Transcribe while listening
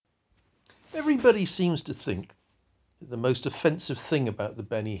Everybody seems to think that the most offensive thing about the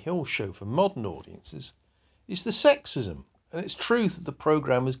Benny Hill show for modern audiences is the sexism, and it's true that the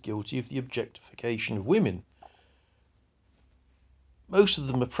programme is guilty of the objectification of women. Most of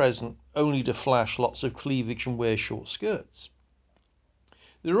them are present only to flash lots of cleavage and wear short skirts.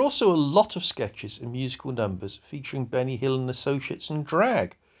 There are also a lot of sketches and musical numbers featuring Benny Hill and associates in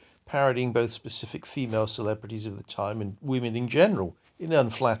drag, parodying both specific female celebrities of the time and women in general in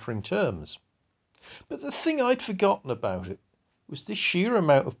unflattering terms. But the thing I'd forgotten about it was the sheer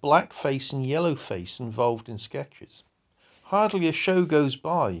amount of blackface and yellowface involved in sketches. Hardly a show goes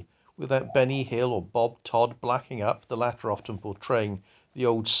by without Benny Hill or Bob Todd blacking up, the latter often portraying the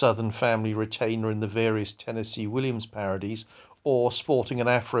old Southern family retainer in the various Tennessee Williams parodies, or sporting an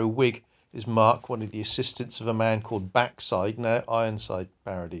afro wig as Mark, one of the assistants of a man called Backside, now Ironside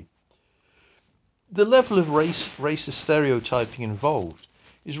parody. The level of racist stereotyping involved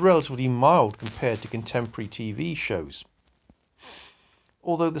is relatively mild compared to contemporary TV shows.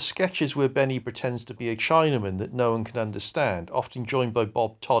 Although the sketches where Benny pretends to be a Chinaman that no one can understand, often joined by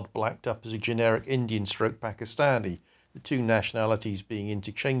Bob Todd blacked up as a generic Indian stroke Pakistani, the two nationalities being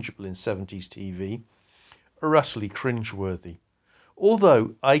interchangeable in 70s TV, are utterly cringeworthy.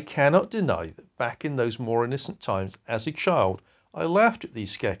 Although I cannot deny that back in those more innocent times, as a child, I laughed at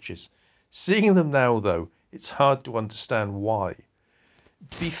these sketches. Seeing them now, though, it's hard to understand why.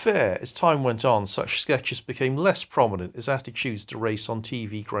 To be fair, as time went on, such sketches became less prominent as attitudes to race on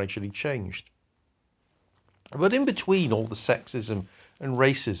TV gradually changed. But in between all the sexism and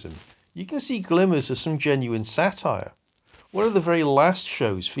racism, you can see glimmers of some genuine satire. One of the very last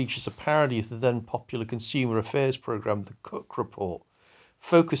shows features a parody of the then popular consumer affairs programme The Cook Report,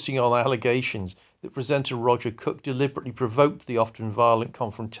 focusing on allegations that presenter Roger Cook deliberately provoked the often violent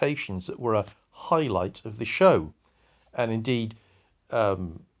confrontations that were a highlight of the show. And indeed,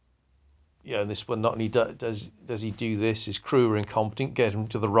 and this one not only does he do this, his crew are incompetent, get him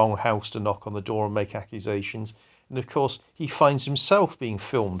to the wrong house to knock on the door and make accusations. And of course, he finds himself being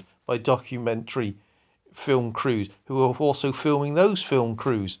filmed by documentary film crews who are also filming those film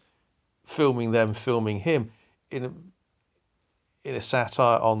crews, filming them, filming him, in a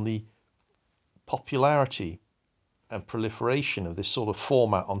satire on the popularity and proliferation of this sort of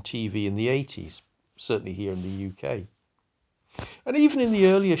format on TV in the 80s, certainly here in the UK. And even in the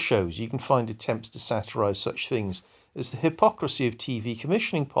earlier shows, you can find attempts to satirise such things as the hypocrisy of TV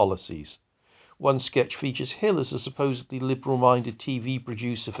commissioning policies. One sketch features Hill as a supposedly liberal-minded TV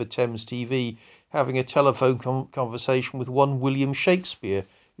producer for Thames TV having a telephone conversation with one William Shakespeare,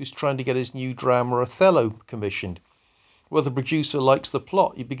 who's trying to get his new drama Othello commissioned. While the producer likes the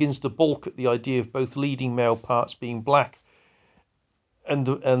plot, he begins to balk at the idea of both leading male parts being black and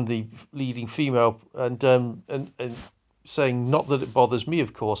the leading female, and saying, not that it bothers me,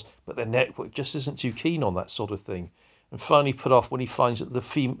 of course, but the network just isn't too keen on that sort of thing. And finally put off when he finds that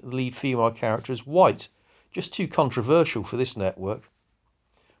the lead female character is white, just too controversial for this network.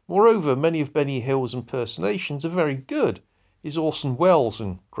 Moreover, many of Benny Hill's impersonations are very good. His Orson Welles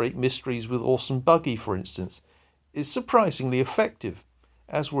and Great Mysteries with Orson Buggy, for instance, is surprisingly effective,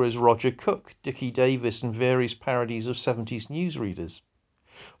 as were his Roger Cook, Dickie Davis, and various parodies of 70s newsreaders.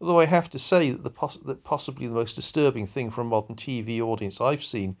 Although I have to say that possibly the most disturbing thing for a modern TV audience I've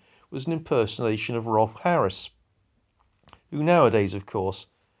seen was an impersonation of Rolf Harris, who nowadays, of course,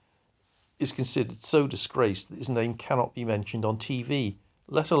 is considered so disgraced that his name cannot be mentioned on TV,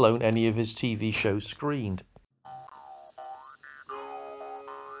 let alone any of his TV shows screened.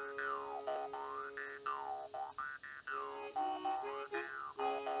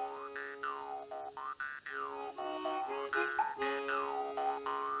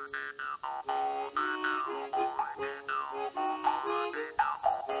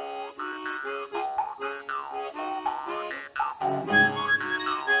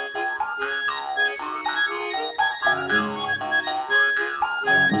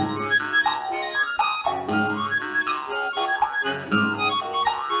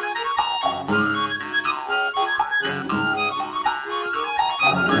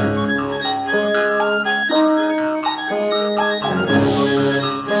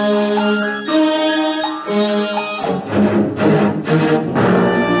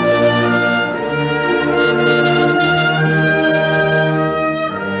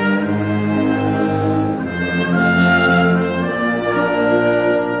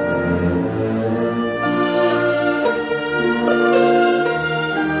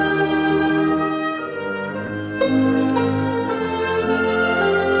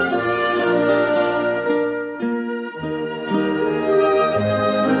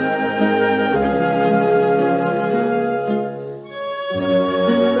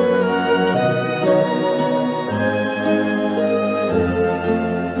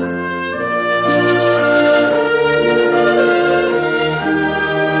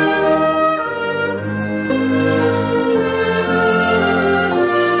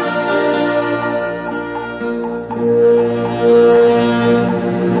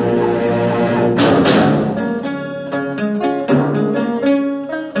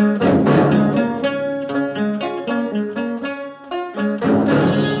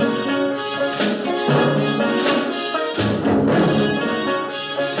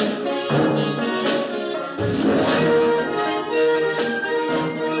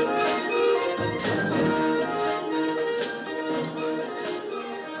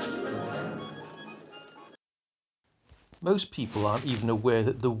 Most people aren't even aware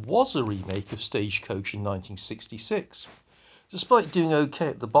that there was a remake of Stagecoach in 1966. Despite doing okay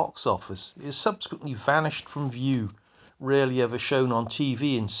at the box office, it has subsequently vanished from view, rarely ever shown on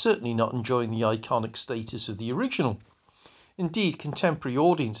TV and certainly not enjoying the iconic status of the original. Indeed, contemporary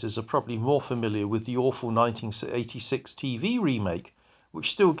audiences are probably more familiar with the awful 1986 TV remake,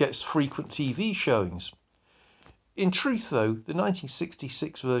 which still gets frequent TV showings. In truth, though, the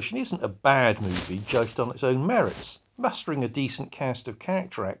 1966 version isn't a bad movie judged on its own merits, mustering a decent cast of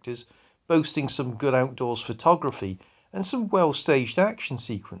character actors, boasting some good outdoors photography, and some well-staged action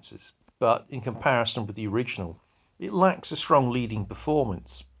sequences. But, in comparison with the original, it lacks a strong leading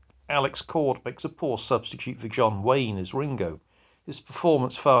performance. Alex Cord makes a poor substitute for John Wayne as Ringo, his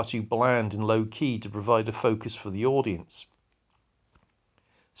performance far too bland and low-key to provide a focus for the audience.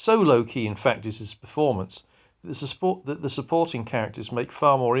 So low-key, in fact, is his performance that the supporting characters make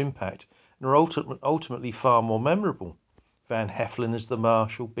far more impact and are ultimately far more memorable. Van Heflin as the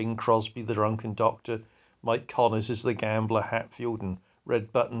Marshal, Bing Crosby the drunken doctor, Mike Connors as the gambler Hatfield, and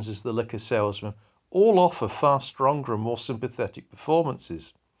Red Buttons as the liquor salesman all offer far stronger and more sympathetic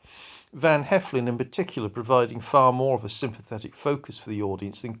performances. Van Heflin in particular providing far more of a sympathetic focus for the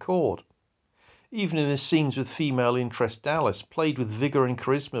audience than Cord. Even in his scenes with female interest Dallas, played with vigour and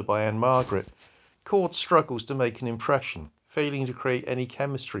charisma by Anne Margaret, Cord struggles to make an impression, failing to create any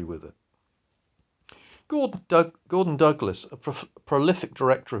chemistry with her. Gordon Douglas, a prolific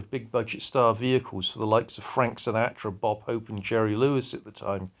director of big-budget star vehicles for the likes of Frank Sinatra, Bob Hope and Jerry Lewis at the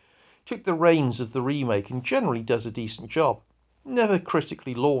time, took the reins of the remake and generally does a decent job. Never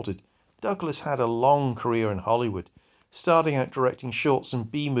critically lauded, Douglas had a long career in Hollywood, starting out directing shorts and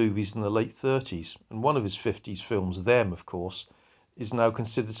B-movies in the late 30s, and one of his 50s films, Them, of course, is now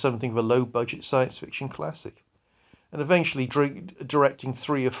considered something of a low-budget science fiction classic, and eventually directing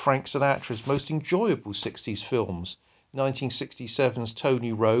three of Frank Sinatra's most enjoyable 60s films, 1967's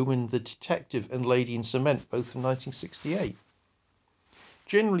Tony Rome and The Detective and Lady in Cement, both from 1968.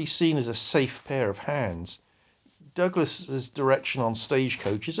 Generally seen as a safe pair of hands, Douglas's direction on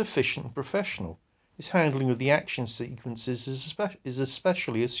Stagecoach is efficient and professional. His handling of the action sequences is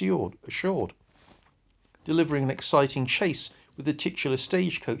especially assured, delivering an exciting chase with the titular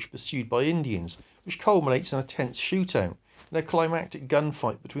stagecoach pursued by Indians, which culminates in a tense shootout and a climactic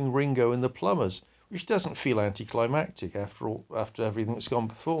gunfight between Ringo and the Plumbers, which doesn't feel anticlimactic after everything that's gone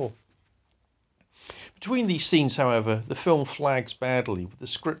before. Between these scenes, however, the film flags badly, with the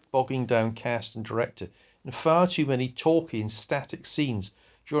script bogging down cast and director, and far too many talky and static scenes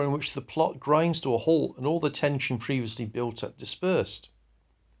during which the plot grinds to a halt and all the tension previously built up dispersed.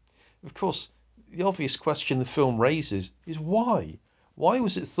 Of course, the obvious question the film raises is why? Why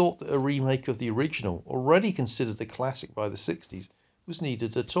was it thought that a remake of the original, already considered a classic by the 60s, was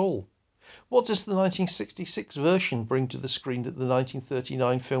needed at all? What does the 1966 version bring to the screen that the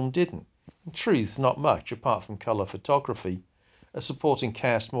 1939 film didn't? In truth, not much, apart from colour photography, a supporting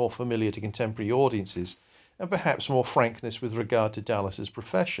cast more familiar to contemporary audiences, and perhaps more frankness with regard to Dallas's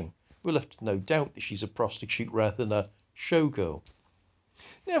profession. We're left with no doubt that she's a prostitute rather than a showgirl.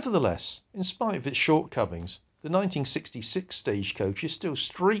 Nevertheless, in spite of its shortcomings, the 1966 Stagecoach is still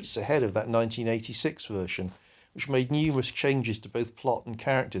streets ahead of that 1986 version, which made numerous changes to both plot and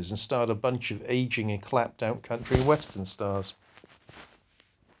characters and starred a bunch of ageing and clapped-out country and western stars.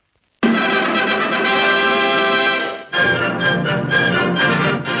 In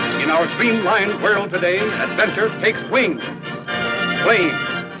our streamlined world today, adventure takes wing.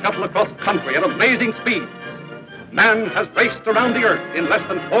 Planes shuttle across country at amazing speed. Man has raced around the earth in less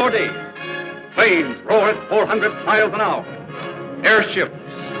than 4 days. Planes roar at 400 miles an hour. Airships,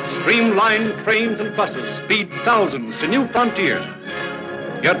 streamlined trains and buses speed thousands to new frontiers.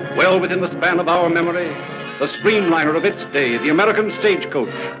 Yet well within the span of our memory, the streamliner of its day, the American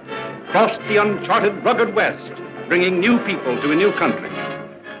stagecoach, crossed the uncharted rugged West, bringing new people to a new country.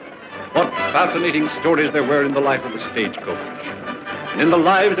 What fascinating stories there were in the life of the stagecoach, and in the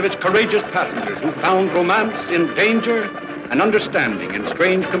lives of its courageous passengers who found romance in danger and understanding in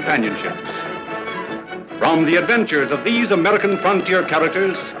strange companionships. From the adventures of these American frontier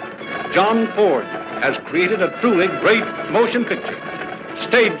characters, John Ford has created a truly great motion picture,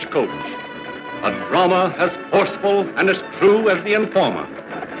 Stagecoach, a drama as forceful and as true as The Informer,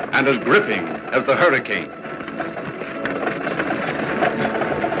 and as gripping as The Hurricane.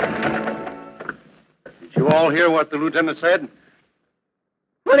 Did you all hear what the lieutenant said?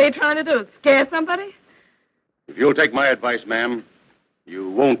 What are you trying to do, scare somebody? If you'll take my advice, ma'am, you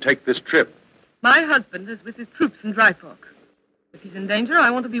won't take this trip. My husband is with his troops in Dry Fork. If he's in danger,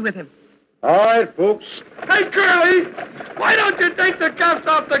 I want to be with him. All right, folks. Hey, Curly, why don't you take the cuffs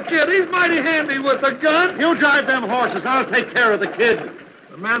off the kid? He's mighty handy with a gun. You drive them horses. I'll take care of the kid.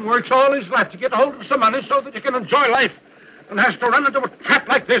 The man works all his life to get a hold of some money so that he can enjoy life and has to run into a trap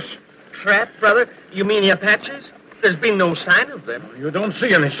like this. Trap, brother? You mean the Apaches? There's been no sign of them. You don't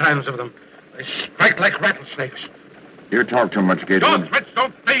see any signs of them. They strike like rattlesnakes. You talk too much, Gatewood. Don't, Fritz,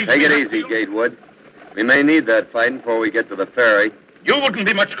 don't please. Take it easy, Gatewood. We may need that fighting before we get to the ferry. You wouldn't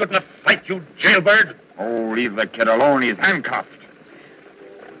be much good in a fight, you jailbird. Oh, leave the kid alone. He's handcuffed.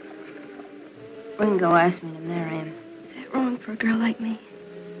 Ringo asked me to marry him. Is that wrong for a girl like me?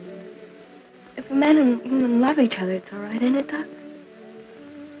 If a man and woman love each other, it's all right, ain't it, Doc?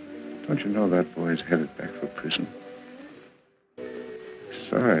 Don't you know that boy's headed back for prison?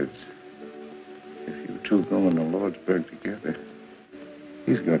 Besides, if you two go into Lordsburg together,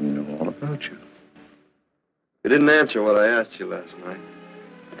 he's got to know all about you. You didn't answer what I asked you last night.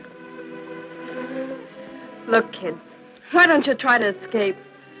 Look, kid, why don't you try to escape?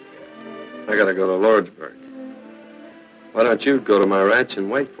 I gotta go to Lordsburg. Why don't you go to my ranch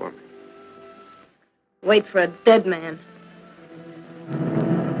and wait for me? Wait for a dead man.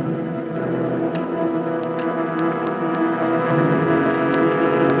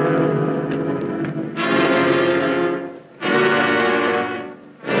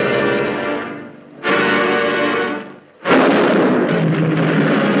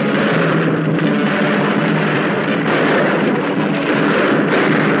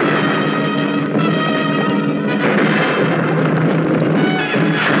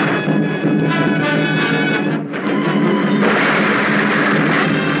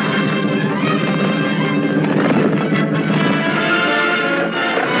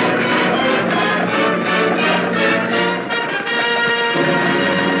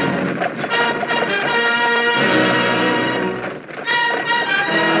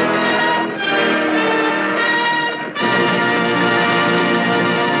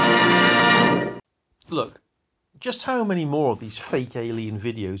 Look, just how many more of these fake alien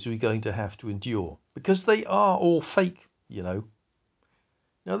videos are we going to have to endure? Because they are all fake, you know.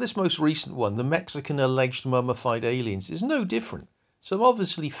 Now, this most recent one, the Mexican alleged mummified aliens, is no different. Some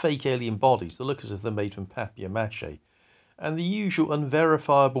obviously fake alien bodies, the look as if they're made from papier-mâché, and the usual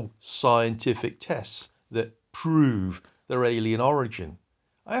unverifiable scientific tests that prove their alien origin.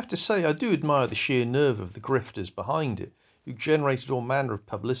 I have to say, I do admire the sheer nerve of the grifters behind it, who generated all manner of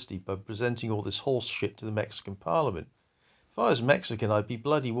publicity by presenting all this horse shit to the Mexican Parliament. If I was Mexican, I'd be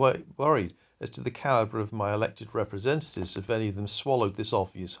bloody worried as to the calibre of my elected representatives if any of them swallowed this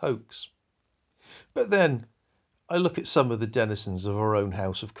obvious hoax. But then, I look at some of the denizens of our own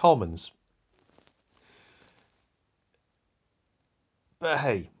House of Commons. But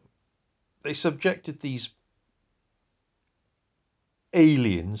hey, they subjected these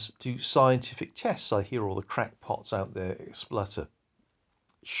aliens to scientific tests. I hear all the crackpots out there splutter.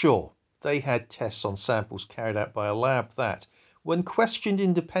 Sure, they had tests on samples carried out by a lab that, when questioned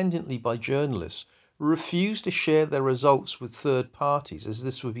independently by journalists, refused to share their results with third parties, as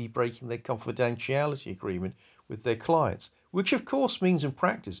this would be breaking their confidentiality agreement with their clients, which of course means in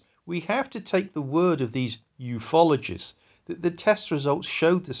practice we have to take the word of these ufologists that the test results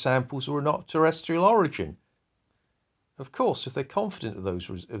showed the samples were not terrestrial origin. Of course, if they're confident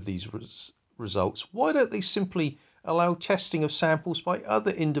of these results, why don't they simply allow testing of samples by other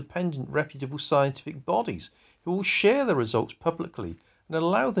independent, reputable scientific bodies who will share the results publicly and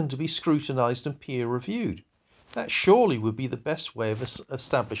allow them to be scrutinised and peer-reviewed? That surely would be the best way of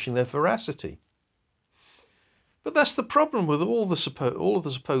establishing their veracity. But that's the problem with all of the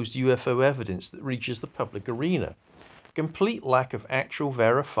supposed UFO evidence that reaches the public arena. Complete lack of actual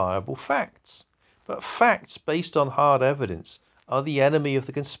verifiable facts. But facts based on hard evidence are the enemy of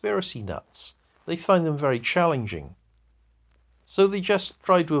the conspiracy nuts. They find them very challenging. So they just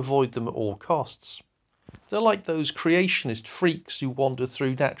try to avoid them at all costs. They're like those creationist freaks who wander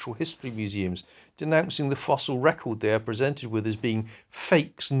through natural history museums denouncing the fossil record they are presented with as being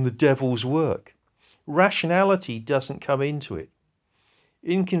fakes and the devil's work. Rationality doesn't come into it.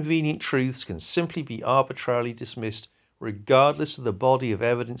 Inconvenient truths can simply be arbitrarily dismissed regardless of the body of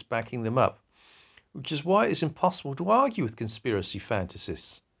evidence backing them up, which is why it is impossible to argue with conspiracy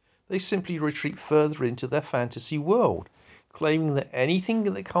fantasists. They simply retreat further into their fantasy world, claiming that anything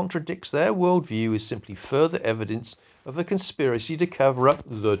that contradicts their worldview is simply further evidence of a conspiracy to cover up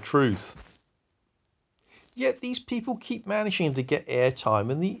the truth. Yet these people keep managing to get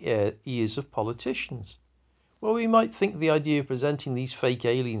airtime in the ears of politicians. Well, we might think the idea of presenting these fake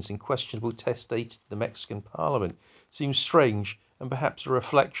aliens in questionable test data to the Mexican Parliament seems strange and perhaps a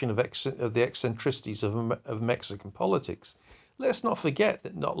reflection of the eccentricities of Mexican politics. Let's not forget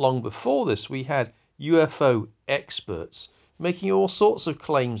that not long before this, we had UFO experts making all sorts of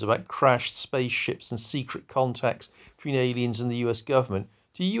claims about crashed spaceships and secret contacts between aliens and the US government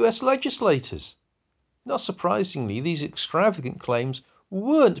to US legislators. Not surprisingly, these extravagant claims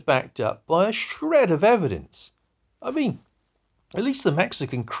weren't backed up by a shred of evidence. I mean, at least the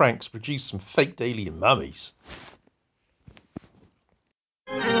Mexican cranks produced some faked alien mummies.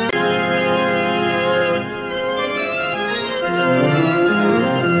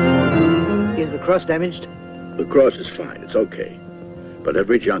 Is the cross damaged? The cross is fine. It's okay. But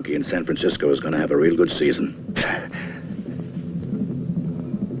every junkie in San Francisco is going to have a real good season.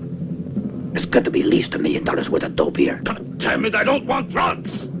 There's got to be at least $1 million worth of dope here. God damn it, I don't want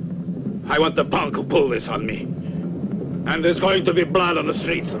drugs! I want the punk who pulled this on me. And there's going to be blood on the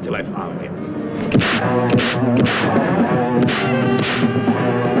streets until I found him.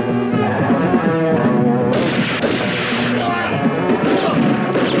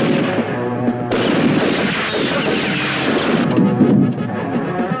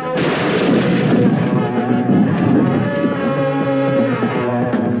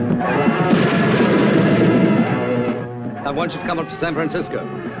 I want you to come up to San Francisco.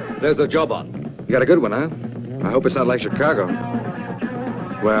 There's a job on. You got a good one, huh? I hope it's not like Chicago.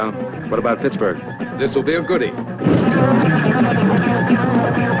 Well, what about Pittsburgh? This will be a goodie.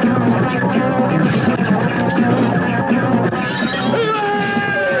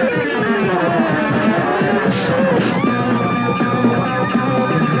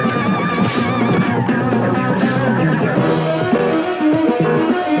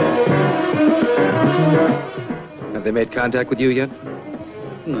 Have they made contact with you yet?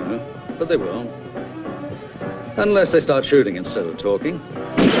 No, but they will. Unless they start shooting instead of talking.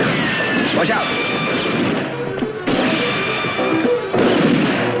 Watch out!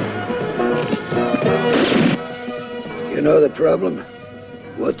 You know the problem?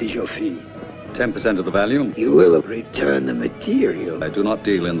 What is your fee? 10% of the value. You will return the material. I do not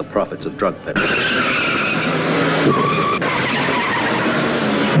deal in the profits of drug peddling.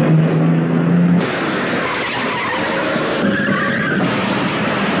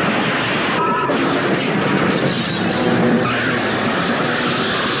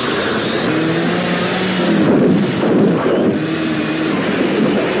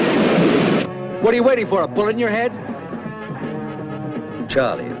 What are you waiting for, a bullet in your head?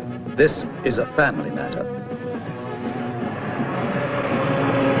 Charlie, this is a family matter.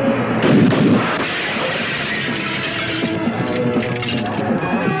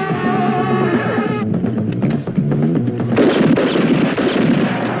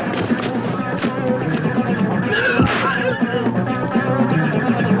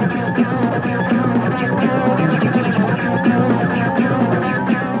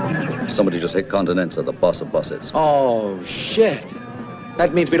 Somebody just hit Continenza, the boss of bosses. Oh, shit.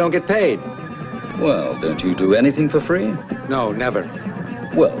 That means we don't get paid. Well, don't you do anything for free? No, never.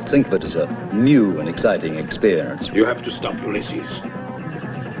 Well, think of it as a new and exciting experience. You have to stop Ulysses.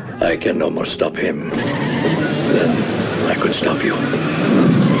 I can no more stop him than I could stop you.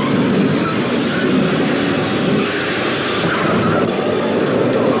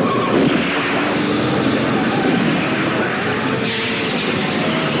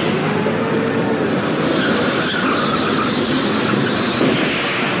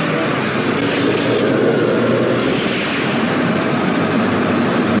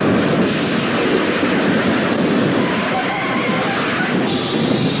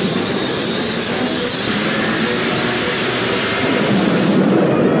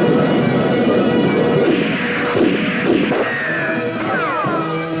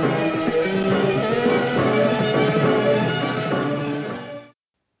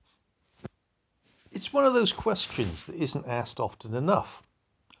 It's one of those questions that isn't asked often enough.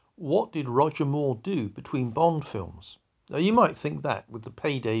 What did Roger Moore do between Bond films? Now, you might think that, with the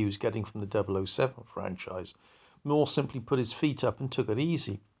payday he was getting from the 007 franchise, Moore simply put his feet up and took it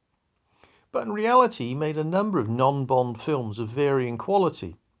easy. But in reality, he made a number of non-Bond films of varying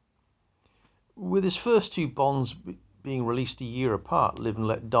quality. With his first two Bonds being released a year apart, Live and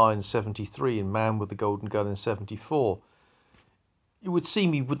Let Die in 73 and Man with the Golden Gun in 74, it would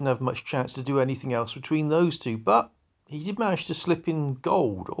seem he wouldn't have much chance to do anything else between those two, but he did manage to slip in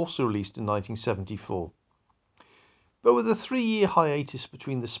Gold, also released in 1974. But with a 3-year hiatus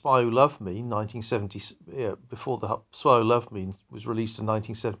between The Spy Who Loved Me, 1970, before The Spy Who Loved Me was released in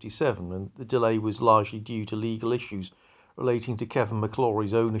 1977, and the delay was largely due to legal issues relating to Kevin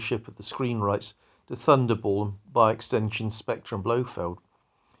McClory's ownership of the screen rights to Thunderball and, by extension, Spectre and Blofeld,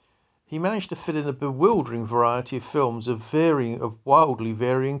 he managed to fit in a bewildering variety of films of wildly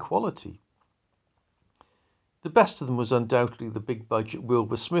varying quality. The best of them was undoubtedly the big-budget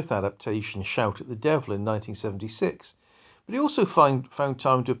Wilbur Smith adaptation Shout at the Devil in 1976, but he also found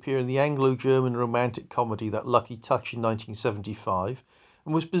time to appear in the Anglo-German romantic comedy That Lucky Touch in 1975,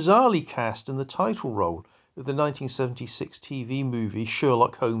 and was bizarrely cast in the title role of the 1976 TV movie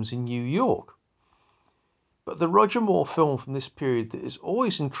Sherlock Holmes in New York. But the Roger Moore film from this period that has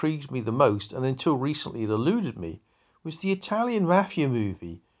always intrigued me the most, and until recently it eluded me, was the Italian mafia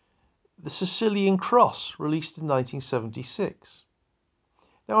movie The Sicilian Cross, released in 1976.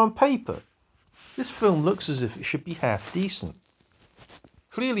 Now, on paper, this film looks as if it should be half decent.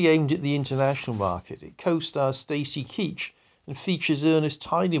 Clearly aimed at the international market, it co-stars Stacy Keach and features Ernest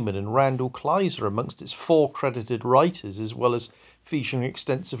Tidyman and Randall Kleiser amongst its 4 credited writers, as well as featuring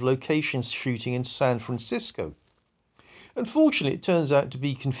extensive location shooting in San Francisco. Unfortunately, it turns out to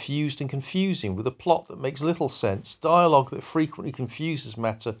be confused and confusing, with a plot that makes little sense, dialogue that frequently confuses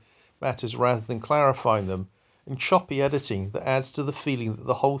matters rather than clarifying them, and choppy editing that adds to the feeling that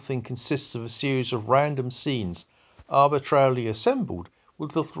the whole thing consists of a series of random scenes arbitrarily assembled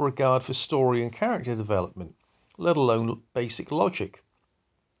with little regard for story and character development, let alone basic logic.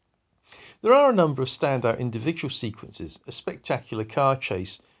 There are a number of standout individual sequences. A spectacular car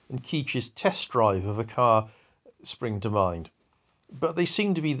chase and Keach's test drive of a car spring to mind, but they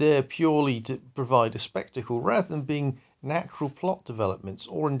seem to be there purely to provide a spectacle rather than being natural plot developments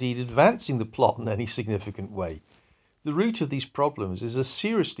or indeed advancing the plot in any significant way. The root of these problems is a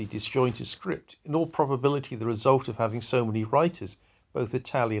seriously disjointed script, in all probability the result of having so many writers, both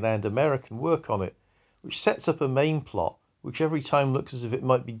Italian and American, work on it, which sets up a main plot which every time looks as if it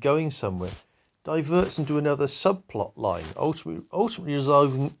might be going somewhere, diverts into another subplot line, ultimately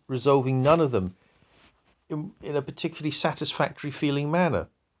resolving none of them in a particularly satisfactory feeling manner.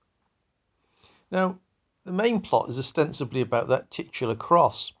 Now, the main plot is ostensibly about that titular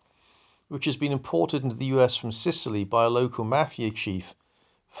cross, which has been imported into the US from Sicily by a local mafia chief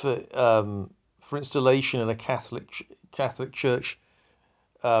for installation in a Catholic church,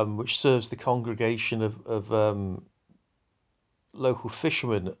 which serves the congregation of local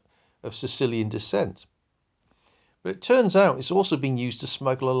fishermen of Sicilian descent. But it turns out it's also being used to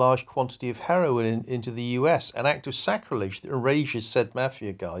smuggle a large quantity of heroin into the US, an act of sacrilege that enrages said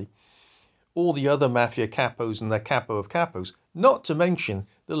mafia guy, all the other mafia capos and their capo of capos, not to mention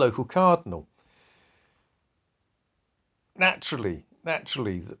the local cardinal. Naturally,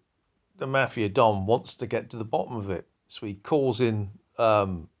 the mafia don wants to get to the bottom of it, so he calls in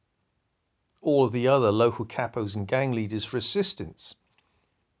all of the other local capos and gang leaders for assistance.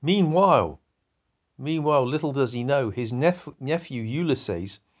 Meanwhile, little does he know, his nephew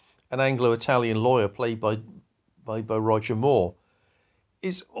Ulysses, an Anglo-Italian lawyer played by Roger Moore,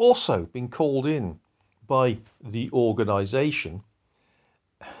 is also been called in by the organisation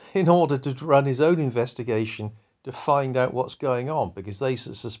in order to run his own investigation to find out what's going on, because they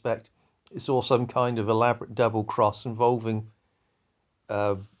suspect it's all some kind of elaborate double cross involving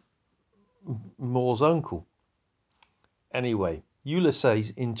Moore's uncle. Anyway,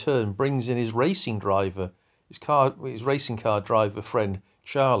 Ulysses in turn brings in his racing car driver friend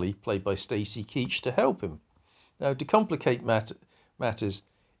Charlie, played by Stacy Keach, to help him. Now, to complicate matters,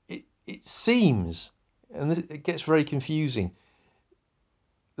 it seems, and it gets very confusing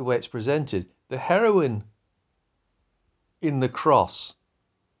the way it's presented, the heroin in the cross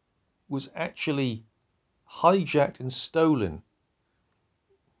was actually hijacked and stolen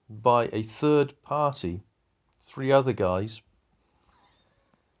by a third party, 3 other guys,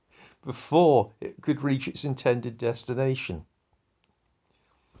 before it could reach its intended destination.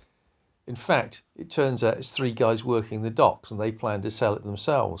 In fact, it turns out it's 3 guys working the docks and they plan to sell it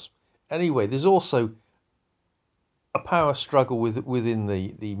themselves. Anyway, there's also a power struggle within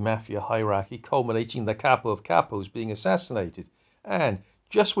the mafia hierarchy, culminating in the capo of capos being assassinated. And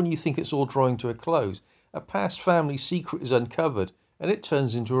just when you think it's all drawing to a close, a past family secret is uncovered and it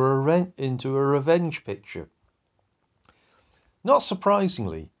turns into a revenge picture. Not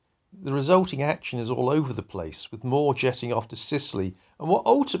surprisingly, the resulting action is all over the place, with Moore jetting off to Sicily and what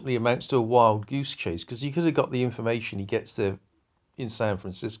ultimately amounts to a wild goose chase, because he could have got the information he gets there in San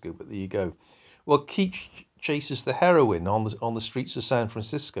Francisco, but there you go. Well, Keach chases the heroine on the streets of San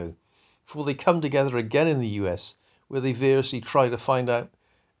Francisco before they come together again in the US, where they variously try to find out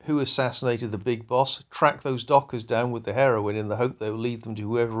who assassinated the big boss, track those dockers down with the heroin in the hope they'll lead them to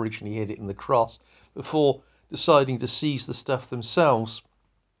whoever originally hid it in the cross, before deciding to seize the stuff themselves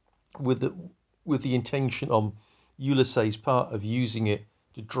with the intention on Ulysses' part of using it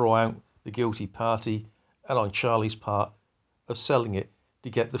to draw out the guilty party, and on Charlie's part of selling it to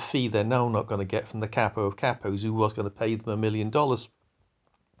get the fee they're now not going to get from the capo of capos who was going to pay them $1 million.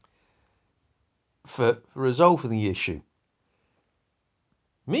 for resolving the issue.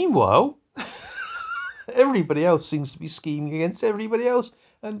 Meanwhile, everybody else seems to be scheming against everybody else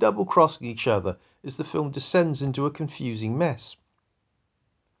and double-crossing each other as the film descends into a confusing mess.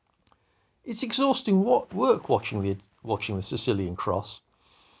 It's exhausting work watching the Sicilian Cross,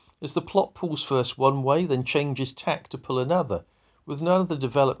 as the plot pulls first one way, then changes tack to pull another, with none of the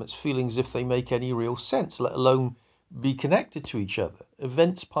developments feeling as if they make any real sense, let alone be connected to each other.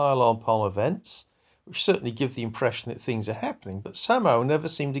 Events pile upon events, which certainly give the impression that things are happening, but somehow never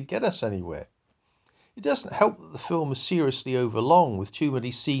seem to get us anywhere. It doesn't help that the film is seriously overlong, with too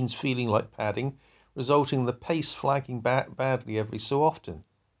many scenes feeling like padding, resulting in the pace flagging badly every so often.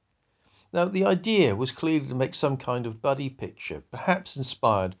 Now, the idea was clearly to make some kind of buddy picture, perhaps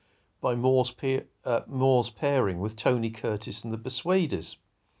inspired by Moore's pairing with Tony Curtis and the Persuaders,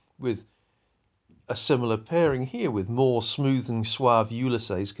 with a similar pairing here with Moore's smooth and suave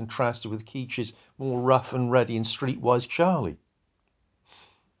Ulysses contrasted with Keach's more rough and ready and streetwise Charlie.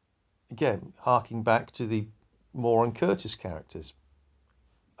 Again, harking back to the Moore and Curtis characters.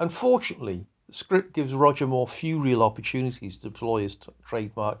 Unfortunately, the script gives Roger Moore few real opportunities to deploy his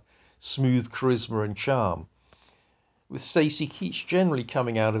trademark smooth charisma and charm, with Stacy Keach generally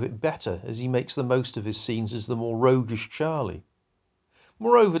coming out of it better as he makes the most of his scenes as the more roguish Charlie.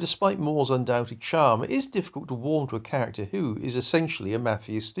 Moreover, despite Moore's undoubted charm, it is difficult to warm to a character who is essentially a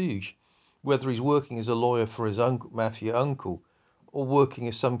mafia stooge, whether he's working as a lawyer for his mafia uncle or working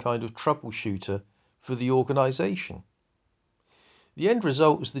as some kind of troubleshooter for the organisation. The end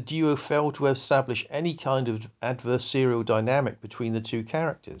result is the duo failed to establish any kind of adversarial dynamic between the two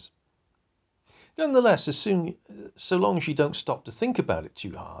characters. Nonetheless, so long as you don't stop to think about it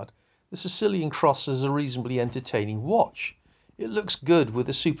too hard, the Sicilian Cross is a reasonably entertaining watch. It looks good with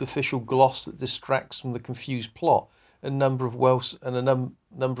a superficial gloss that distracts from the confused plot and a number of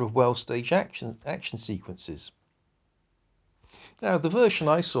well-staged action sequences. Now, the version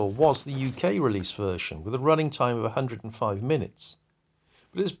I saw was the UK release version with a running time of 105 minutes.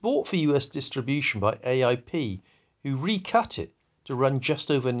 But it's bought for US distribution by AIP, who recut it to run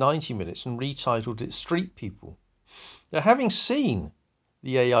just over 90 minutes and retitled it Street People. Now, having seen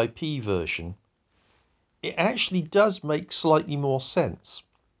the AIP version, it actually does make slightly more sense,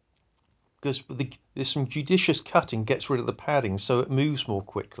 because there's some judicious cutting, gets rid of the padding so it moves more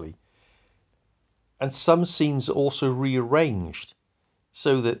quickly. And some scenes are also rearranged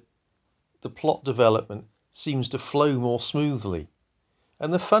so that the plot development seems to flow more smoothly.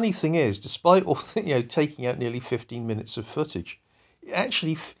 And the funny thing is, despite all taking out nearly 15 minutes of footage,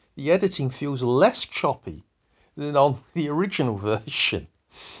 actually the editing feels less choppy than on the original version.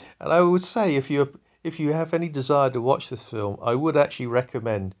 And I would say if you have any desire to watch the film, I would actually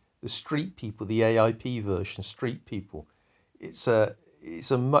recommend the Street People, the AIP version, Street People. It's a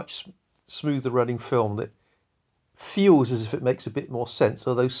much smoother running film that feels as if it makes a bit more sense,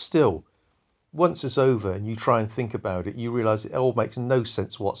 although still, once it's over and you try and think about it, you realise it all makes no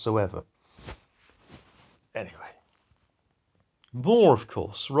sense whatsoever. Anyway. Moore, of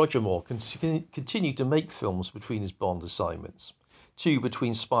course, Roger Moore, continued to make films between his Bond assignments. 2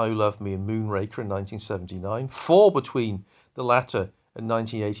 between Spy Who Loved Me and Moonraker in 1979, 4 between the latter and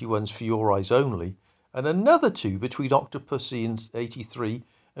 1981's For Your Eyes Only, and another 2 between Octopussy in 83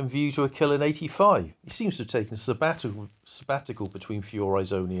 and View to a Kill in 85. He seems to have taken a sabbatical between For Your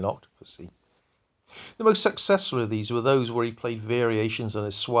Eyes Only and Octopussy. The most successful of these were those where he played variations on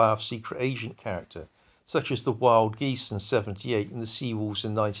his suave secret agent character, such as the Wild Geese in 78 and the Seawolves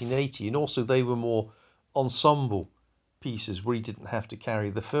in 1980, and also they were more ensemble pieces where he didn't have to carry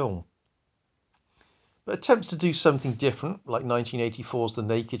the film. But attempts to do something different, like 1984's The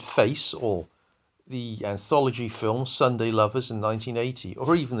Naked Face, or the anthology film Sunday Lovers in 1980,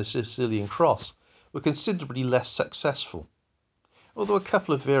 or even The Sicilian Cross, were considerably less successful. Although a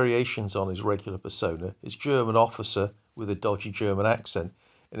couple of variations on his regular persona, his German officer with a dodgy German accent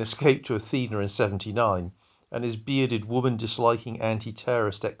in Escape to Athena in 79, and his bearded woman-disliking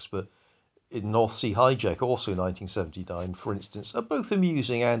anti-terrorist expert in North Sea Hijack, also 1979, for instance, are both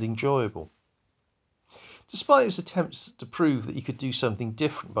amusing and enjoyable. Despite his attempts to prove that he could do something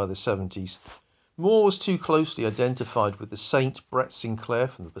different by the 70s, Moore was too closely identified with the Saint Brett Sinclair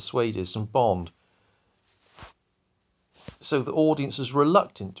from The Persuaders and Bond, so the audience was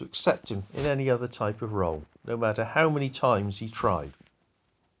reluctant to accept him in any other type of role, no matter how many times he tried.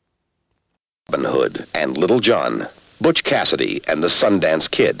 Robin Hood and Little John, Butch Cassidy and the Sundance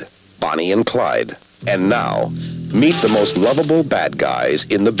Kid, Bonnie and Clyde, and now, meet the most lovable bad guys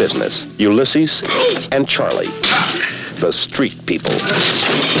in the business, Ulysses and Charlie, the Street People.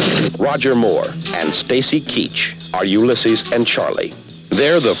 Roger Moore and Stacy Keach are Ulysses and Charlie.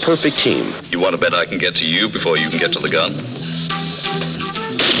 They're the perfect team. You want to bet I can get to you before you can get to the gun?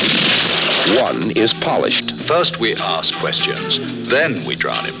 One is polished. First we ask questions, then we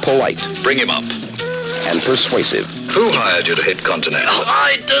drown him. Polite. Bring him up. And persuasive. Who hired you to hit Continental?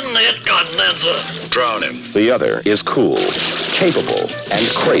 I didn't hit Continental. Drown him. The other is cool, capable, and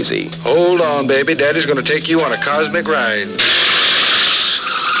crazy. Hold on, baby. Daddy's going to take you on a cosmic ride.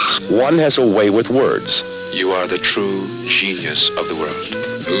 One has a way with words. You are the true genius of the world.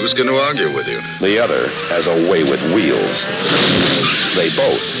 Who's going to argue with you? The other has a way with wheels. They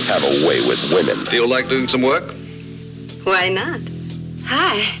both have a way with women. Feel like doing some work? Why not?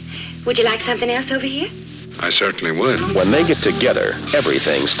 Hi. Would you like something else over here? I certainly would. When they get together,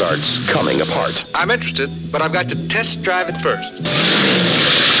 everything starts coming apart. I'm interested, but I've got to test drive it first.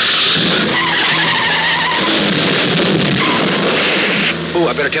 Ooh,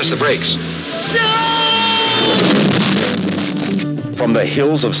 I better test the brakes. From the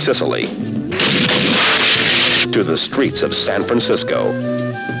hills of Sicily to the streets of San Francisco,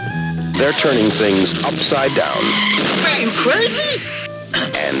 they're turning things upside down. Are you crazy?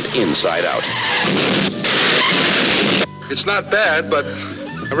 And inside out. It's not bad, but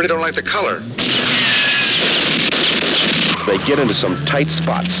I really don't like the color. They get into some tight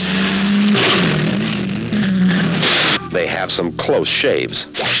spots. They have some close shaves.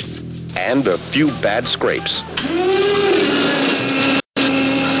 And a few bad scrapes.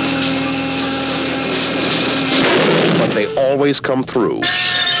 But they always come through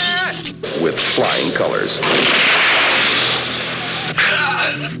with flying colors.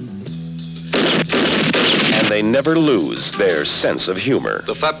 And they never lose their sense of humor.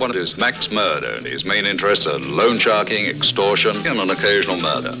 The fat one is Max Murder, and his main interests are loan sharking, extortion, and an occasional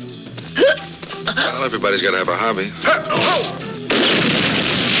murder. Well, everybody's got to have a hobby.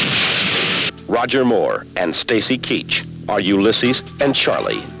 Roger Moore and Stacy Keach are Ulysses and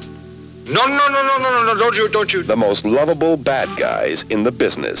Charlie. No, don't you. The most lovable bad guys in the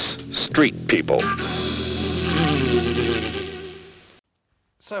business. Street people.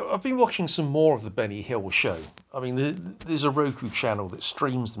 So I've been watching some more of the Benny Hill show. I mean, there's a Roku channel that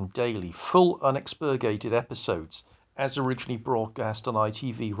streams them daily, full unexpurgated episodes, as originally broadcast on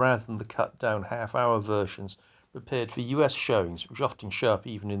ITV rather than the cut-down half-hour versions prepared for US showings, which often show up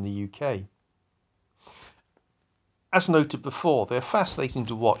even in the UK. As noted before, they're fascinating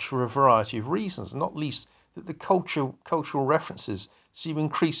to watch for a variety of reasons, not least that the cultural references seem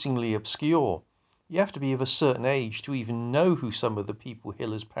increasingly obscure. You have to be of a certain age to even know who some of the people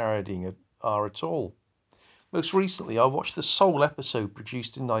Hill is parodying are at all. Most recently, I watched the Soul episode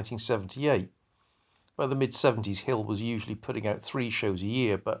produced in 1978. By the mid-70s, Hill was usually putting out 3 shows a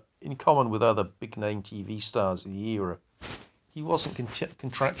year, but in common with other big-name TV stars in the era, he wasn't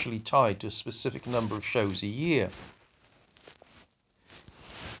contractually tied to a specific number of shows a year.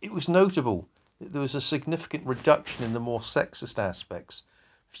 It was notable that there was a significant reduction in the more sexist aspects,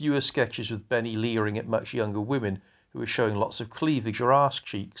 fewer sketches with Benny leering at much younger women who were showing lots of cleavage or arse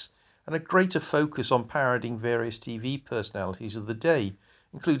cheeks, and a greater focus on parodying various TV personalities of the day,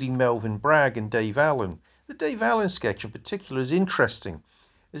 including Melvin Bragg and Dave Allen. The Dave Allen sketch in particular is interesting,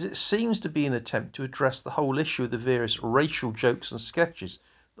 as it seems to be an attempt to address the whole issue of the various racial jokes and sketches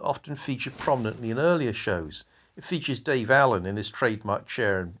that often featured prominently in earlier shows. It features Dave Allen in his trademark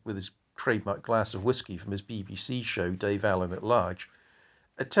chair and with his trademark glass of whiskey from his BBC show Dave Allen at Large,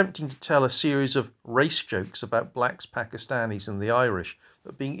 attempting to tell a series of race jokes about blacks, Pakistanis and the Irish,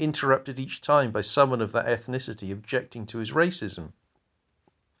 but being interrupted each time by someone of that ethnicity objecting to his racism.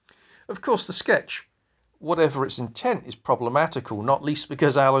 Of course, the sketch, whatever its intent, is problematical, not least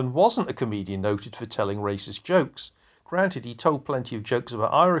because Allen wasn't a comedian noted for telling racist jokes. Granted, he told plenty of jokes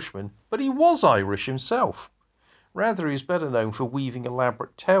about Irishmen, but he was Irish himself. Rather, he is better known for weaving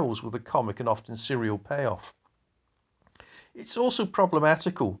elaborate tales with a comic and often serial payoff. It's also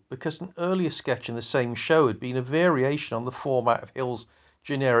problematical because an earlier sketch in the same show had been a variation on the format of Hill's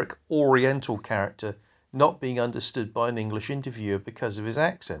generic Oriental character not being understood by an English interviewer because of his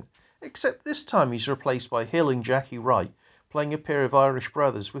accent, except this time he's replaced by Hill and Jackie Wright playing a pair of Irish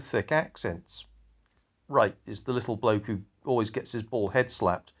brothers with thick accents. Wright is the little bloke who always gets his bald head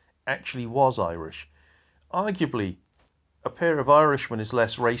slapped, actually was Irish. Arguably, a pair of Irishmen is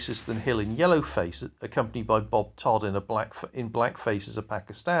less racist than Hill in yellowface, accompanied by Bob Todd in blackface as a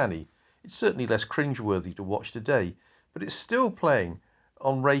Pakistani. It's certainly less cringeworthy to watch today, but it's still playing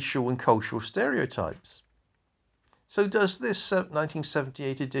on racial and cultural stereotypes. So does this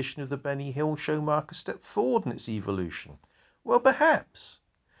 1978 edition of the Benny Hill Show mark a step forward in its evolution? Well, perhaps.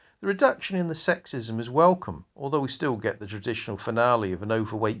 The reduction in the sexism is welcome, although we still get the traditional finale of an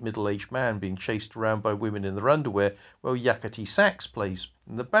overweight middle-aged man being chased around by women in their underwear while yakety sax plays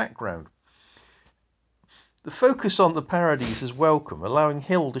in the background. The focus on the parodies is welcome, allowing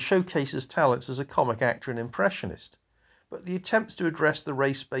Hill to showcase his talents as a comic actor and impressionist. But the attempts to address the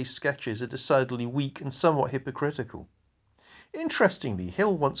race-based sketches are decidedly weak and somewhat hypocritical. Interestingly,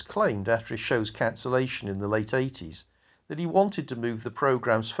 Hill once claimed after his show's cancellation in the late 80s that he wanted to move the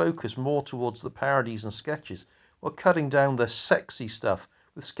programme's focus more towards the parodies and sketches while cutting down the sexy stuff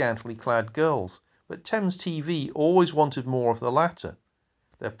with scantily clad girls. But Thames TV always wanted more of the latter.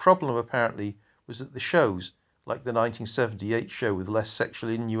 Their problem apparently was that the shows, like the 1978 show with less sexual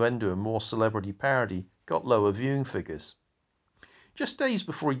innuendo and more celebrity parody, got lower viewing figures. Just days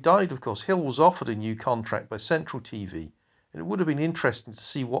before he died, of course, Hill was offered a new contract by Central TV, and it would have been interesting to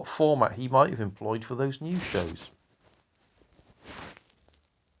see what format he might have employed for those new shows.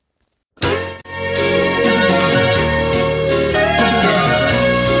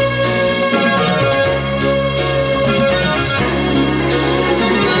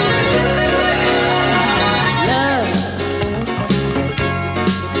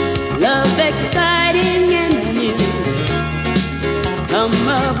 Love exciting and new. Come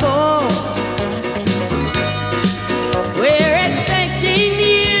aboard. We're expecting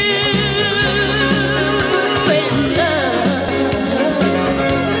you in love.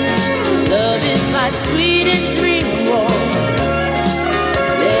 Love is life's sweetest reward.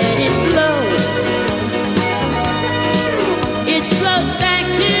 Let it flow. It flows back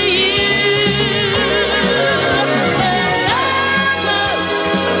to you.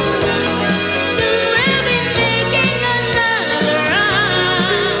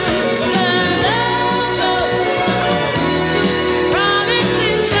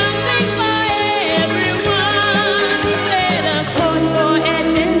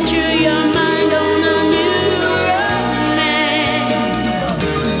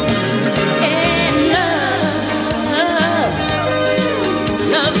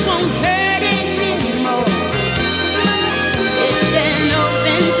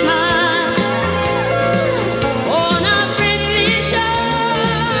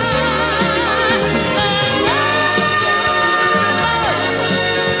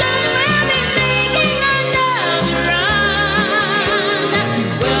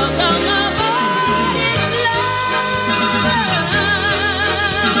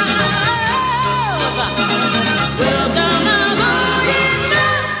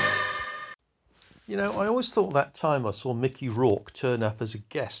 You know, I always thought that time I saw Mickey Rourke turn up as a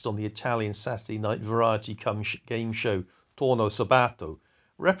guest on the Italian Saturday night variety game show Torno Sabato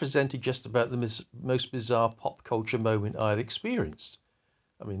represented just about the most bizarre pop culture moment I had experienced.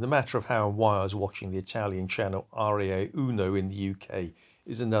 I mean, the matter of how and why I was watching the Italian channel Area Uno in the UK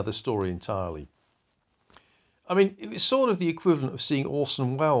is another story entirely. I mean, it was sort of the equivalent of seeing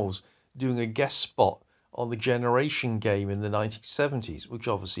Orson Welles doing a guest spot on the Generation game in the 1970s, which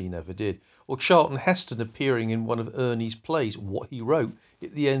obviously he never did, or Charlton Heston appearing in one of Ernie's plays, what he wrote,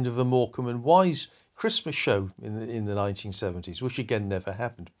 at the end of a Morecambe and Wise Christmas show in the 1970s, which again never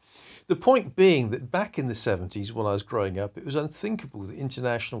happened. The point being that back in the 70s, when I was growing up, it was unthinkable that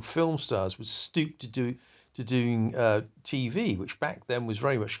international film stars would stoop to doing TV, which back then was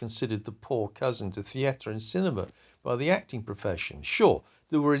very much considered the poor cousin to theatre and cinema by the acting profession. Sure,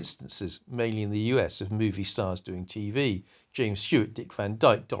 there were instances, mainly in the US, of movie stars doing TV. James Stewart, Dick Van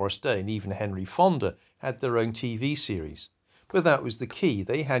Dyke, Doris Day, and even Henry Fonda had their own TV series. But that was the key.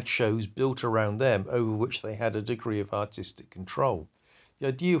 They had shows built around them over which they had a degree of artistic control. The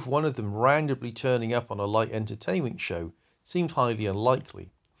idea of one of them randomly turning up on a light entertainment show seemed highly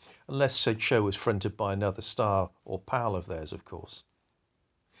unlikely, unless said show was fronted by another star or pal of theirs, of course.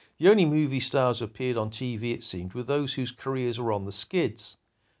 The only movie stars who appeared on TV, it seemed, were those whose careers were on the skids.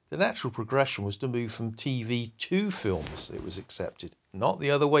 The natural progression was to move from TV to films, it was accepted, not the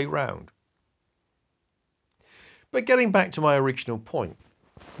other way round. But getting back to my original point,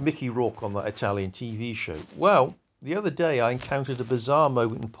 Mickey Rourke on that Italian TV show, well, the other day I encountered a bizarre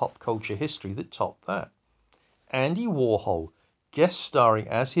moment in pop culture history that topped that. Andy Warhol guest starring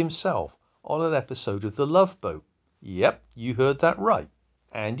as himself on an episode of The Love Boat. Yep, you heard that right.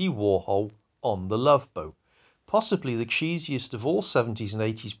 Andy Warhol on The Love Boat. Possibly the cheesiest of all 70s and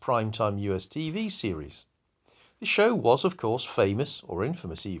 80s primetime US TV series. The show was, of course, famous, or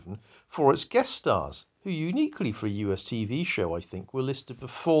infamous even, for its guest stars, who uniquely for a US TV show, I think, were listed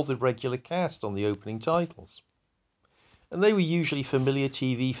before the regular cast on the opening titles. And they were usually familiar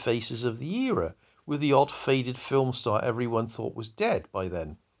TV faces of the era, with the odd faded film star everyone thought was dead by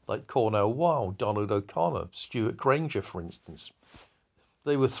then, like Cornel Wilde, Donald O'Connor, Stuart Granger, for instance.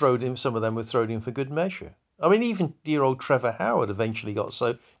 Some of them were thrown in for good measure. I mean, even dear old Trevor Howard eventually got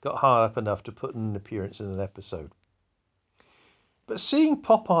hard up enough to put in an appearance in an episode. But seeing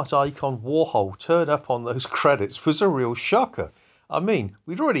pop art icon Warhol turn up on those credits was a real shocker. I mean,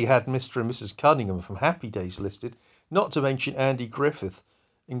 we'd already had Mr. and Mrs. Cunningham from Happy Days listed, not to mention Andy Griffith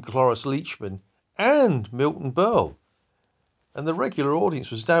and Cloris Leachman and Milton Berle. And the regular audience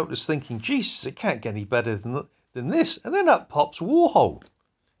was doubtless thinking, Jesus, it can't get any better than this. And then up pops Warhol.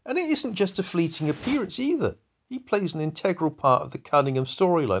 And it isn't just a fleeting appearance either. He plays an integral part of the Cunningham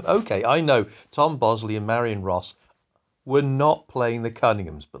storyline. Okay, I know Tom Bosley and Marion Ross were not playing the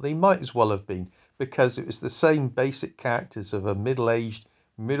Cunninghams, but they might as well have been, because it was the same basic characters of a middle-aged,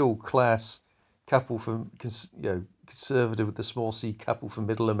 middle-class couple from, conservative with the small C couple from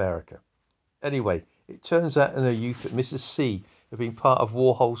Middle America. Anyway, it turns out in her youth that Mrs. C had been part of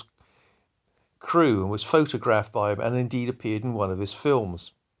Warhol's crew and was photographed by him and indeed appeared in one of his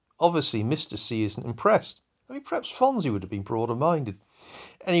films. Obviously, Mr. C isn't impressed. I mean, perhaps Fonzie would have been broader-minded.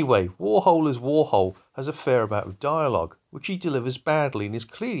 Anyway, Warhol as Warhol has a fair amount of dialogue, which he delivers badly and is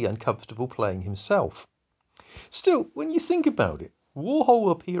clearly uncomfortable playing himself. Still, when you think about it, Warhol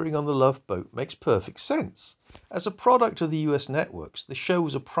appearing on the Love Boat makes perfect sense. As a product of the US networks, the show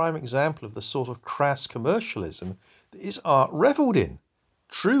was a prime example of the sort of crass commercialism that his art revelled in.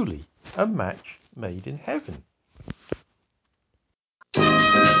 Truly a match made in heaven.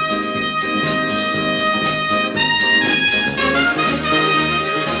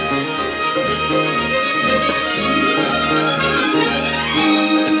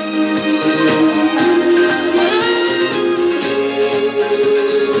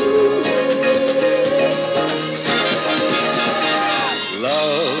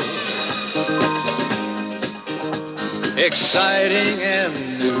 Exciting and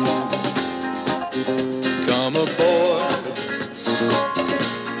new. Come aboard.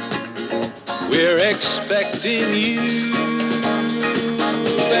 We're expecting you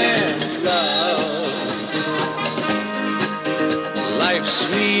and love. Life's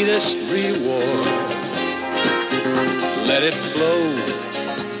sweetest reward. Let it flow.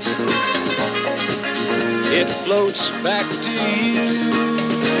 It floats back to you.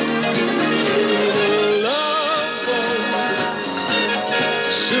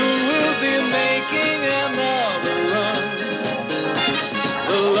 Soon we'll be making another run.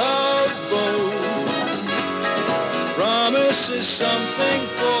 The Love Boat promises something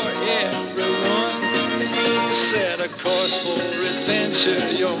for everyone. Set a course for adventure,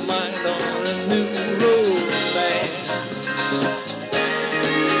 your mind on a new romance.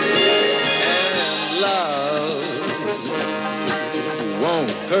 And love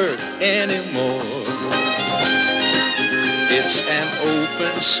won't hurt anymore. It's an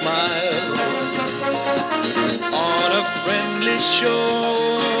open smile on a friendly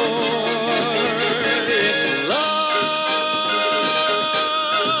shore. It's love.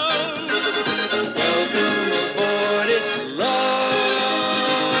 Welcome aboard. It's love.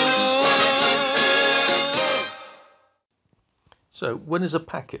 So, when is a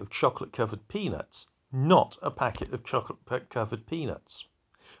packet of chocolate-covered peanuts not a packet of chocolate-covered peanuts?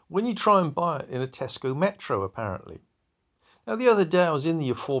 When you try and buy it in a Tesco Metro, apparently. Now, the other day I was in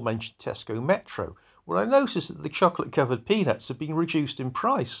the aforementioned Tesco Metro, where I noticed that the chocolate-covered peanuts had been reduced in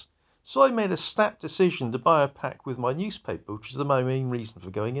price. So I made a snap decision to buy a pack with my newspaper, which is my main reason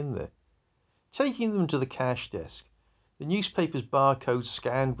for going in there. Taking them to the cash desk, the newspaper's barcode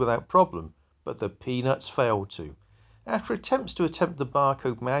scanned without problem, but the peanuts failed to. After attempts to attempt the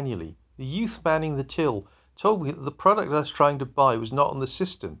barcode manually, the youth manning the till told me that the product I was trying to buy was not on the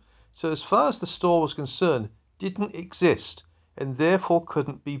system, so as far as the store was concerned, didn't exist, and therefore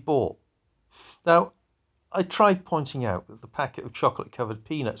couldn't be bought. Now, I tried pointing out that the packet of chocolate-covered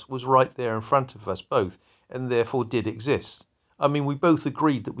peanuts was right there in front of us both, and therefore did exist. I mean, we both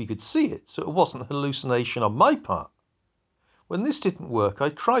agreed that we could see it, so it wasn't a hallucination on my part. When this didn't work, I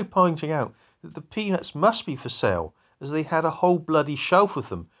tried pointing out that the peanuts must be for sale, as they had a whole bloody shelf of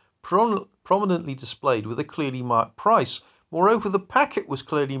them, prominently displayed with a clearly marked price. Moreover, the packet was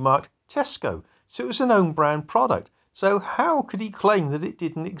clearly marked Tesco, so it was an own brand product. So how could he claim that it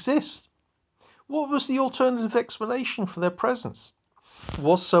didn't exist? What was the alternative explanation for their presence?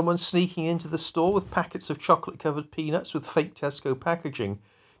 Was someone sneaking into the store with packets of chocolate-covered peanuts with fake Tesco packaging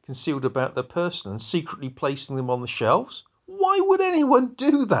concealed about their person and secretly placing them on the shelves? Why would anyone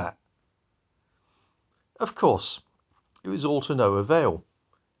do that? Of course, it was all to no avail.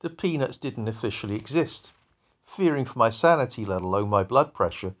 The peanuts didn't officially exist. Fearing for my sanity, let alone my blood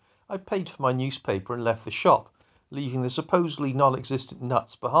pressure, I paid for my newspaper and left the shop, leaving the supposedly non-existent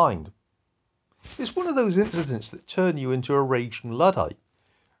nuts behind. It's one of those incidents that turn you into a raging Luddite.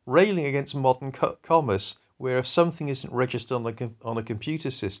 railing against modern commerce, where if something isn't registered on a computer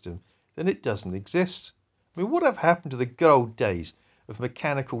system, then it doesn't exist. I mean, what have happened to the good old days of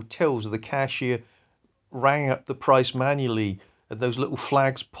mechanical tills where the cashier rang up the price manually and those little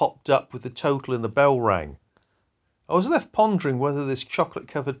flags popped up with the total and the bell rang? I was left pondering whether this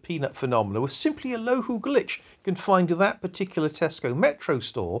chocolate-covered peanut phenomenon was simply a local glitch confined to that particular Tesco Metro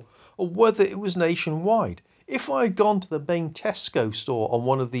store, or whether it was nationwide. If I had gone to the main Tesco store on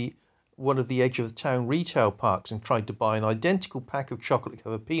one of the edge of the town retail parks and tried to buy an identical pack of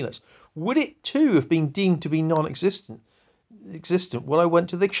chocolate-covered peanuts, would it too have been deemed to be non-existent when I went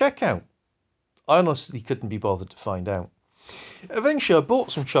to the checkout? I honestly couldn't be bothered to find out. Eventually, I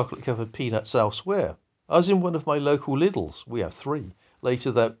bought some chocolate-covered peanuts elsewhere. I was in one of my local Lidls, we have 3,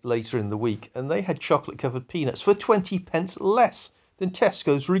 later in the week, and they had chocolate-covered peanuts for 20 pence less than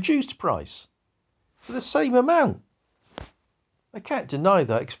Tesco's reduced price. For the same amount. I can't deny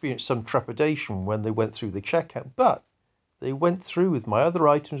that I experienced some trepidation when they went through the checkout, but they went through with my other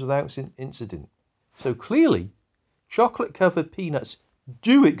items without incident. So clearly, chocolate-covered peanuts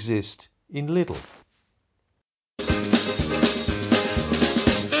do exist in Lidl.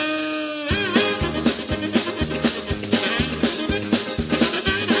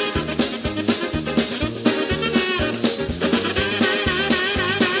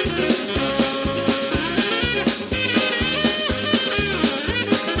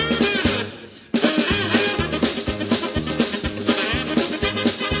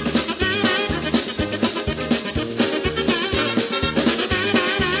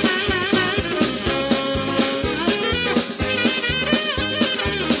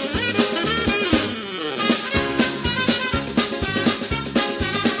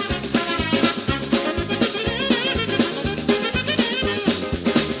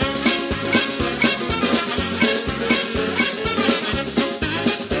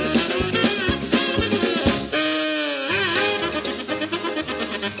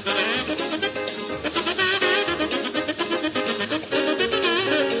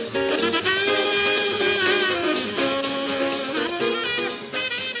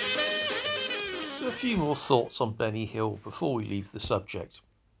 A few more thoughts on Benny Hill before we leave the subject.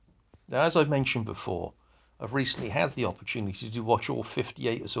 Now, as I mentioned before, I've recently had the opportunity to watch all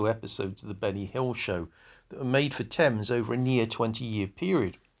 58 or so episodes of the Benny Hill Show that were made for Thames over a near 20-year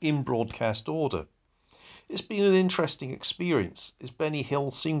period, in broadcast order. It's been an interesting experience, as Benny Hill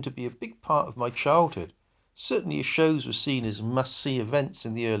seemed to be a big part of my childhood. Certainly his shows were seen as must-see events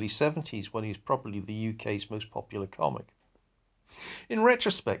in the early 70s when he was probably the UK's most popular comic. In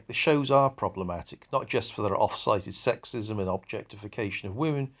retrospect, the shows are problematic, not just for their off-cited sexism and objectification of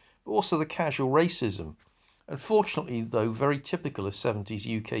women, but also the casual racism. Unfortunately, though, very typical of 70s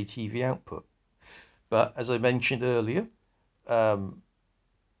UK TV output. But, as I mentioned earlier,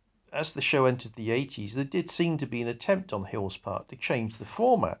 as the show entered the 80s, there did seem to be an attempt on Hill's part to change the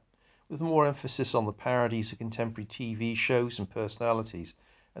format, with more emphasis on the parodies of contemporary TV shows and personalities,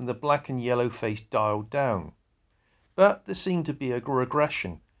 and the black and yellow face dialed down. But there seemed to be a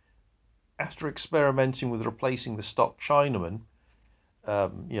regression. After experimenting with replacing the stock Chinaman,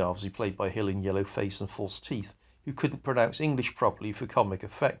 obviously played by Hill in yellow face and false teeth, who couldn't pronounce English properly for comic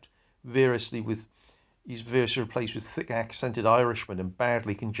effect, he's variously replaced with thick accented Irishmen and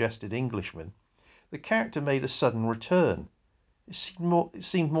badly congested Englishmen, the character made a sudden return. It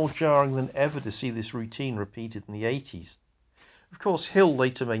seemed more jarring than ever to see this routine repeated in the 80s. Of course, Hill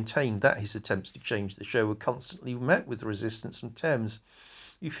later maintained that his attempts to change the show were constantly met with resistance from Thames,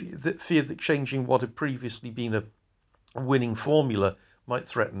 who feared that changing what had previously been a winning formula might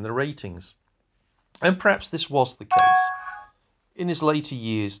threaten the ratings. And perhaps this was the case. In his later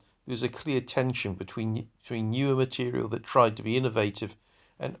years, there was a clear tension between newer material that tried to be innovative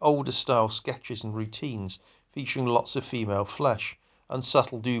and older style sketches and routines featuring lots of female flesh,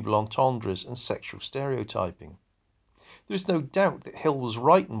 unsubtle double entendres and sexual stereotyping. There is no doubt that Hill was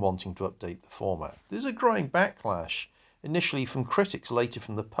right in wanting to update the format. There's a growing backlash, initially from critics, later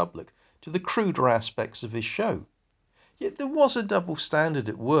from the public, to the cruder aspects of his show. Yet there was a double standard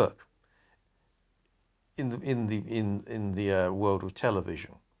at work in the world of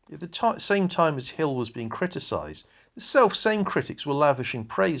television. At the same time as Hill was being criticised, the same critics were lavishing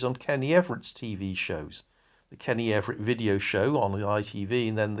praise on Kenny Everett's TV shows. The Kenny Everett video show on ITV,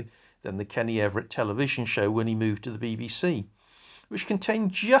 and then the Kenny Everett television show when he moved to the BBC, which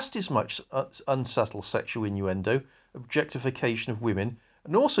contained just as much unsubtle sexual innuendo, objectification of women,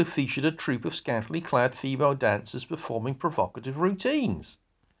 and also featured a troupe of scantily clad female dancers performing provocative routines.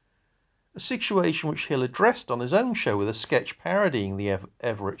 A situation which Hill addressed on his own show with a sketch parodying the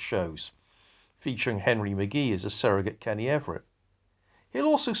Everett shows, featuring Henry McGee as a surrogate Kenny Everett. Hill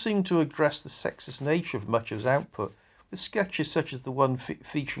also seemed to address the sexist nature of much of his output, with sketches such as the one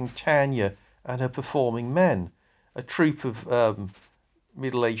featuring Tanya and her performing men, a troupe of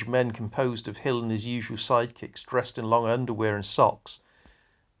middle-aged men composed of Hill and his usual sidekicks dressed in long underwear and socks,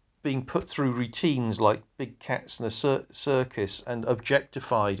 being put through routines like big cats in a circus and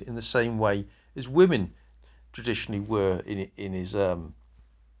objectified in the same way as women traditionally were in his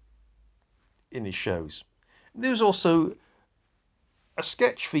shows. There was also a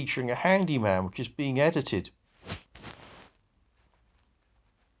sketch featuring a handyman which is being edited,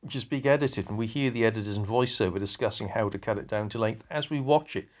 and we hear the editors and voiceover discussing how to cut it down to length as we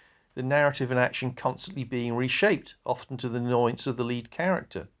watch it, the narrative and action constantly being reshaped, often to the annoyance of the lead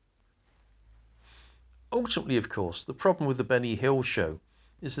character. Ultimately, of course, the problem with the Benny Hill show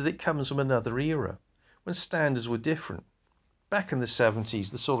is that it comes from another era, when standards were different. Back in the 70s,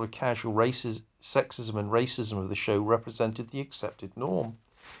 the sort of casual sexism and racism of the show represented the accepted norm.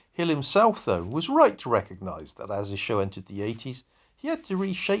 Hill himself, though, was right to recognise that as his show entered the 80s, he had to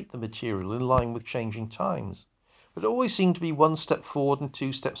reshape the material in line with changing times. But it always seemed to be one step forward and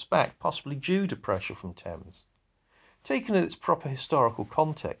two steps back, possibly due to pressure from Thames. Taken in its proper historical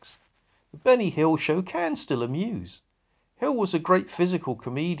context, the Benny Hill show can still amuse. Hill was a great physical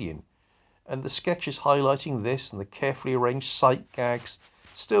comedian, and the sketches highlighting this and the carefully arranged sight gags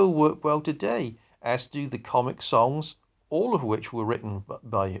still work well today, as do the comic songs, all of which were written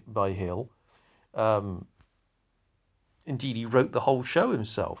by Hill. Indeed, he wrote the whole show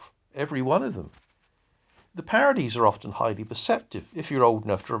himself, every one of them. The parodies are often highly perceptive, if you're old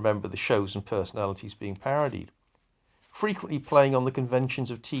enough to remember the shows and personalities being parodied, frequently playing on the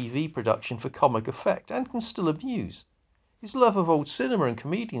conventions of TV production for comic effect, and can still amuse. His love of old cinema and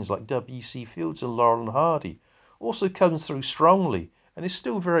comedians like W.C. Fields and Laurel and Hardy also comes through strongly and is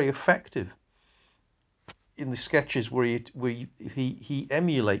still very effective in the sketches where he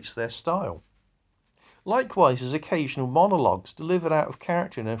emulates their style. Likewise, his occasional monologues delivered out of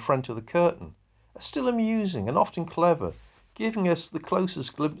character and in front of the curtain are still amusing and often clever, giving us the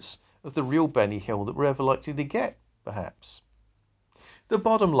closest glimpse of the real Benny Hill that we're ever likely to get, perhaps. The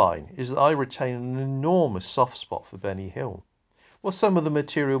bottom line is that I retain an enormous soft spot for Benny Hill. While some of the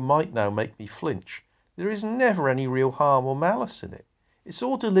material might now make me flinch, there is never any real harm or malice in it. It's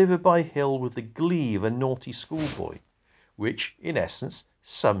all delivered by Hill with the glee of a naughty schoolboy, which, in essence,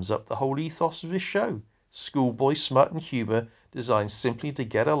 sums up the whole ethos of his show. Schoolboy smut and humour designed simply to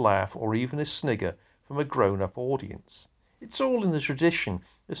get a laugh or even a snigger from a grown-up audience. It's all in the tradition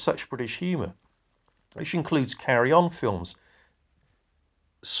of such British humour, which includes carry-on films,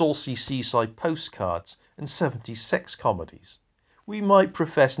 saucy seaside postcards, and 70s sex comedies. We might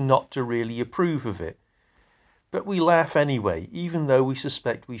profess not to really approve of it, but we laugh anyway, even though we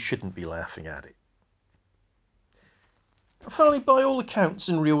suspect we shouldn't be laughing at it. Finally, by all accounts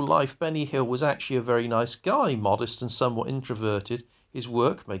in real life, Benny Hill was actually a very nice guy, modest and somewhat introverted. His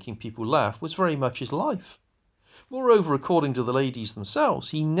work, making people laugh, was very much his life. Moreover, according to the ladies themselves,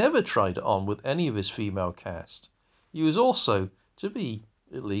 he never tried it on with any of his female cast. He was also, to be,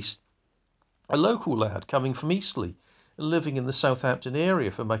 at least, a local lad coming from Eastleigh and living in the Southampton area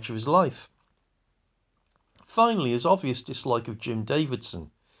for much of his life. Finally, his obvious dislike of Jim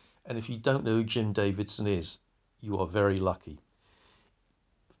Davidson, and if you don't know who Jim Davidson is, you are very lucky.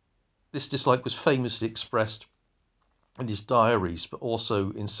 This dislike was famously expressed in his diaries, but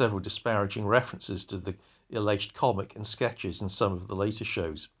also in several disparaging references to the alleged comic and sketches in some of the later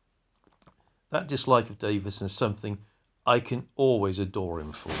shows. That dislike of Davidson is something I can always adore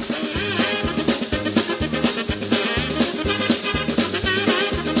him for.